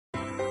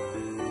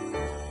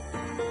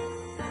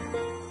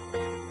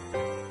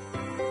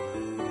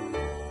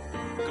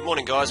Good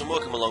morning, guys, and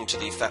welcome along to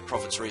the Fat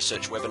Profits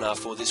Research webinar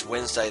for this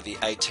Wednesday, the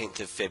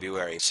 18th of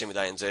February. Same with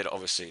ANZ,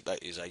 obviously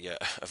that is a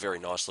very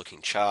nice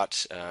looking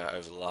chart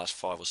over the last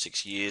 5 or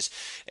 6 years,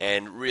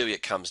 and really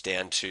it comes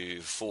down to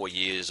 4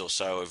 years or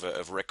so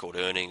of record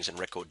earnings and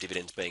record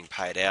dividends being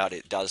paid out.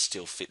 It does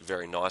still fit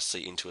very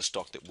nicely into a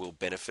stock that will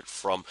benefit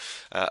from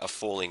a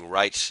falling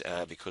rate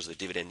because the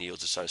dividend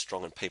yields are so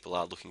strong and people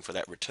are looking for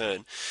that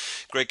return.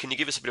 Greg, can you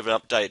give us a bit of an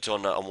update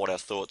on what our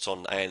thoughts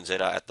on ANZ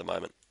are at the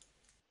moment?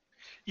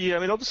 Yeah, I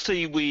mean,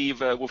 obviously we've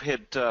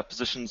had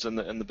positions in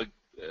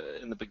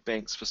the big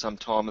banks for some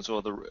time as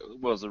well,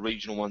 as the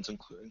regional ones,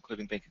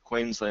 including Bank of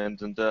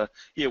Queensland. And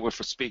yeah, with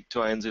respect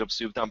to ANZ,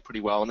 obviously we've done pretty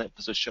well in that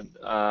position,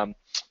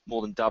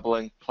 more than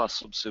doubling.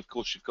 Plus, obviously, of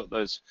course, you've got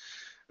those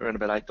around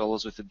about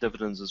 $8 worth of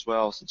dividends as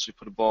well, since we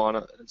put a buy on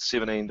it at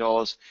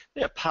 $17.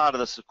 Yeah, part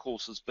of this, of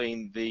course, has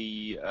been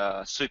the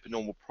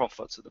supernormal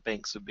profits that the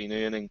banks have been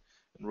earning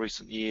in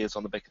recent years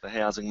on the back of the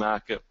housing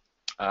market.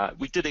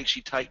 We did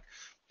actually take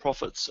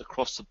profits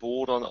across the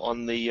board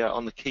on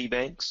the key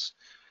banks.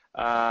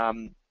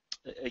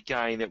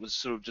 Again, that was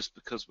sort of just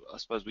because I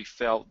suppose we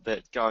felt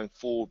that going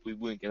forward we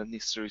weren't going to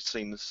necessarily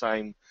see the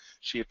same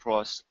share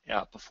price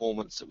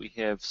outperformance that we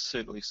have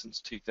certainly since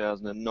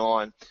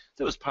 2009.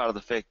 That was part of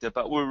the factor,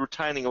 but we're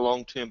retaining a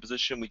long-term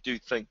position. We do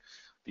think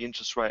the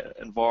interest rate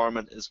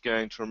environment is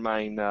going to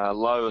remain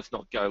low, if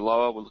not go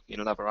lower. We're looking at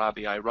another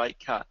RBA rate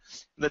cut,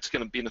 and that's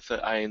going to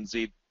benefit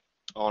ANZ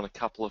on a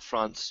couple of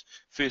fronts.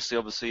 Firstly,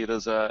 obviously, it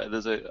is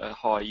a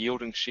high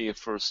yielding share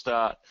for a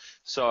start,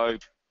 so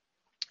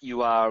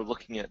you are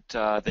looking at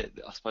that,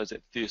 I suppose,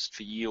 that thirst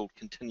for yield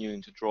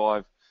continuing to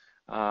drive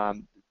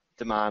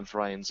demand for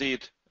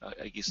ANZ,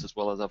 I guess, as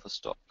well as other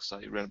stocks. So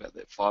around about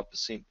that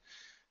 5%,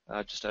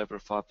 just over a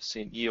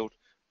 5% yield.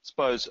 I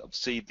suppose,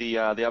 obviously, the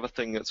other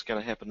thing that's going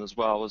to happen as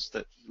well is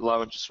that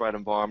low interest rate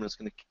environment is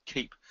going to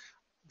keep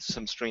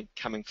some strength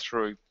coming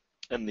through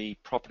in the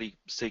property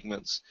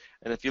segments.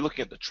 And if you're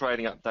looking at the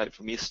trading update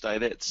from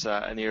yesterday, that's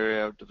an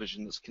area of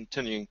division that's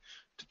continuing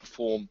to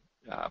perform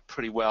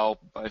pretty well,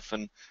 both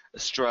in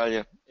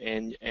Australia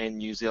and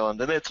New Zealand.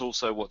 And that's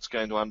also what's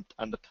going to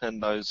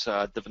underpin those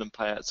dividend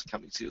payouts. The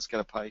company says it's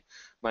going to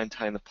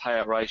maintain the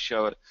payout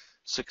ratio at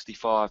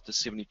 65 to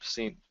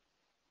 70%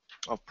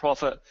 of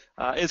profit.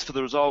 As for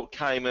the result,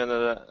 came in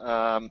at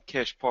a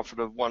cash profit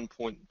of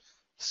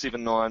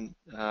 1.79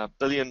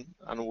 billion,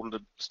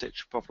 unaudited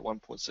statutory profit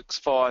of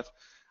 1.65.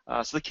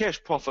 So the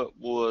cash profit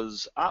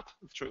was up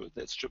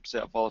that strips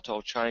out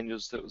volatile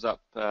changes. That was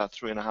up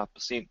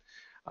 3.5%,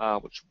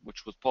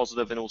 which was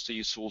positive, and also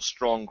you saw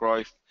strong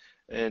growth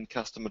in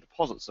customer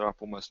deposits. They're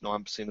up almost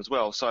 9% as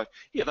well. So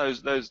yeah,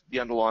 the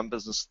underlying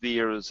business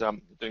there is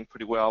doing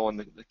pretty well, and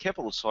the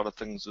capital side of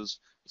things is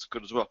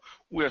good as well.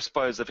 Where I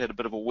suppose they've had a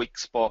bit of a weak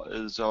spot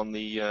is on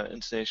the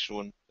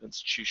international and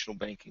institutional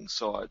banking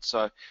side.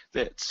 So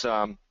that's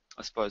I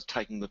suppose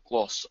taking the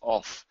gloss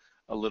off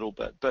a little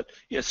bit. But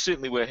yeah,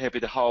 certainly we're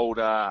happy to hold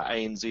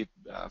ANZ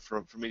for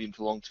a medium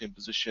to long-term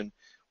position,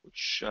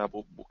 which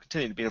will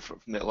continue to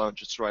benefit from that low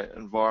interest rate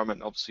environment,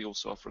 and obviously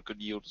also offer a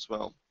good yield as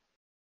well.